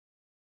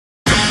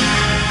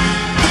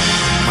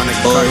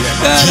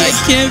God, I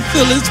can't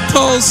feel his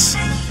pulse.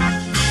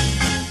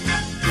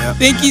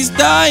 Think he's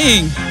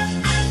dying.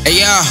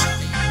 Hey, y'all.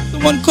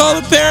 Someone call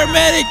the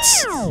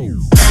paramedics.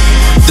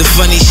 The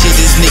funny shit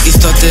is niggas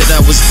thought that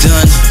I was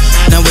done.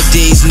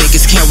 Nowadays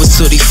niggas cowards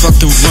so they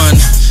fucking run.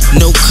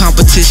 No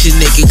competition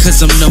nigga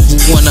cause I'm #1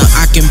 or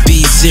I can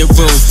be 0.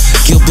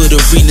 Gilbert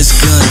Arenas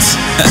guns.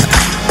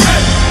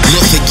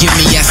 Lord forgive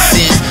me I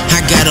sin.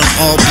 I got on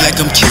all black,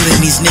 I'm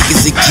killing these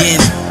niggas again.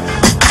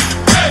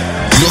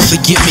 Lord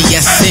forgive me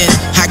I sin.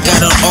 I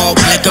got on all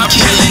black, I'm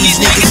killing these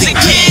niggas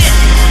again.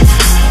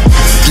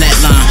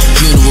 Flatline,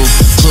 funeral,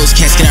 closed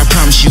casket, I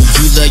promise you.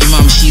 You love your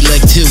mama, she love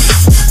you too.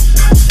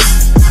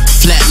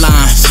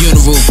 Flatline,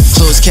 funeral,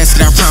 closed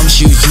casket, I promise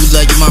you. You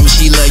love your mama,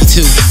 she love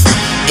you too.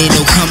 Ain't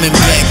no coming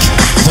back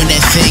when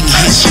that thing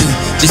hits you.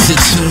 Just a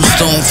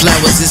tombstone,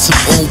 flowers and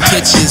some old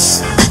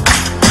pictures.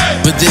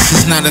 But this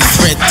is not a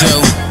threat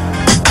though.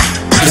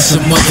 It's a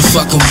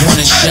motherfucking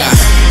warning shot.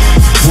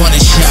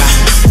 Warning shot.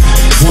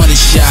 Warning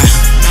shot.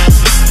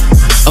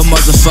 A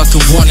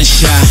motherfucking warning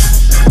shot.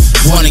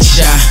 Warning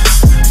shot.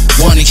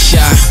 Warning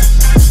shot.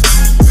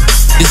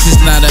 This is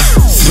not a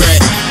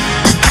threat.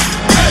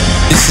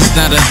 This is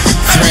not a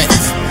threat.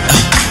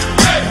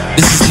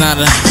 This is not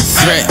a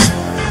threat.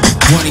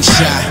 Warning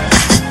shot.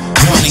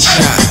 Warning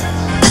shot.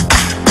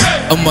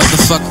 A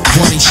motherfucking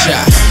warning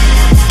shot.